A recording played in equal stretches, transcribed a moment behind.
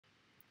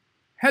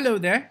Hello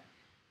there.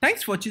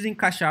 Thanks for choosing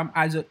Cashaam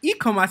as your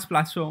e-commerce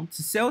platform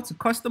to sell to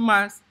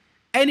customers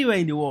anywhere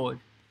in the world.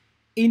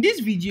 In this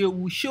video,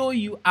 we'll show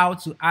you how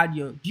to add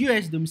your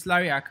US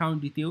Domiciliary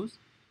Account details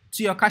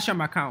to your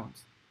Cashaam account.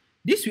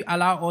 This will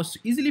allow us to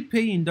easily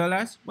pay in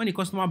dollars when a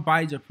customer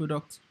buys your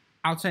product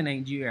outside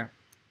Nigeria.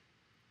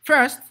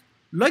 First,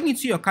 log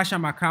into your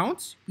Cashaam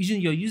account using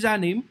your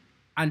username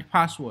and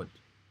password.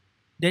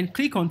 Then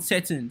click on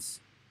Settings.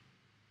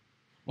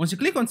 Once you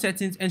click on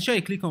Settings, ensure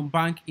you click on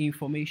Bank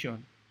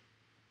Information.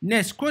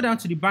 Next, scroll down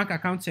to the bank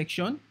account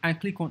section and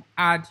click on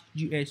Add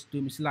US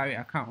Domiciliary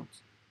Account.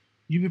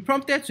 You'll be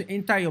prompted to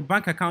enter your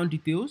bank account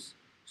details,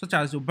 such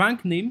as your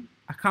bank name,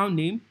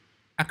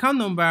 account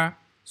number,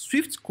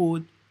 SWIFT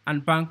code,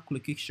 and bank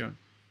location.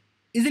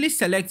 Easily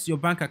select your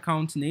bank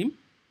account name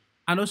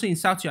and also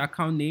insert your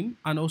account name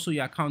and also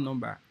your account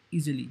number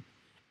easily.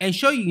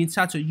 Ensure you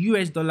insert your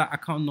US dollar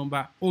account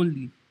number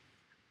only.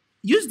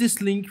 Use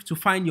this link to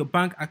find your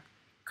bank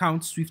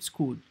account SWIFT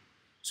code.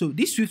 So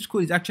this SWIFT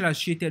code is actually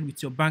associated with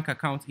your bank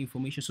account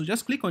information. So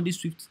just click on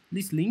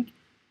this link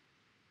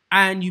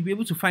and you'll be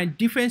able to find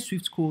different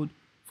SWIFT code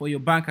for your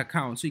bank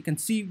account. So you can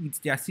see with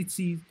their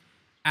city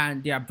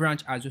and their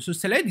branch as well. So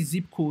select the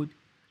zip code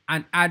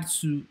and add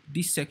to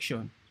this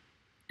section.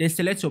 Then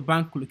select your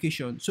bank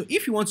location. So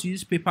if you want to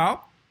use PayPal,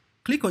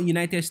 click on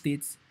United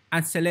States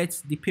and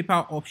select the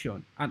PayPal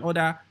option and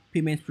other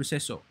payment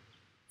processor.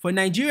 For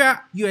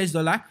Nigeria, US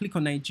dollar, click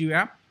on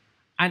Nigeria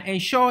and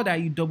ensure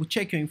that you double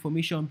check your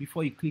information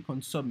before you click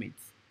on Submit.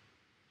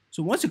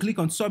 So once you click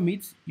on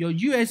Submit, your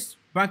US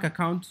bank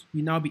account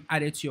will now be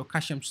added to your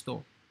Cashaam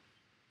store.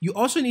 You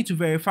also need to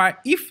verify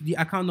if the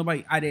account number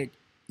you added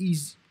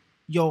is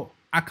your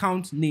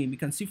account name. You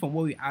can see from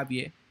what we have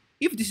here.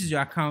 If this is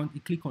your account, you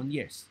click on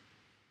Yes.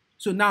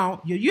 So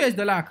now your US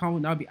dollar account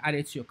will now be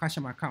added to your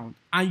Cashaam account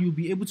and you'll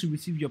be able to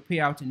receive your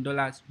payout in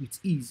dollars with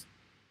ease.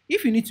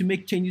 If you need to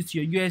make changes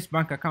to your US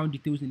bank account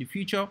details in the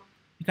future,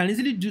 you can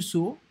easily do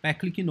so by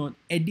clicking on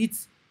Edit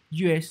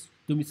US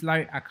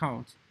Domiciliary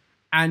Account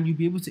and you'll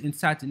be able to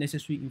insert the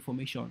necessary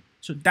information.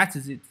 So that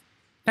is it.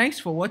 Thanks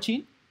for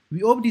watching.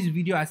 We hope this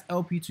video has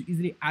helped you to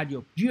easily add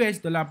your US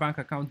dollar bank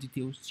account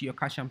details to your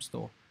Cashaam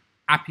store.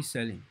 Happy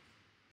selling.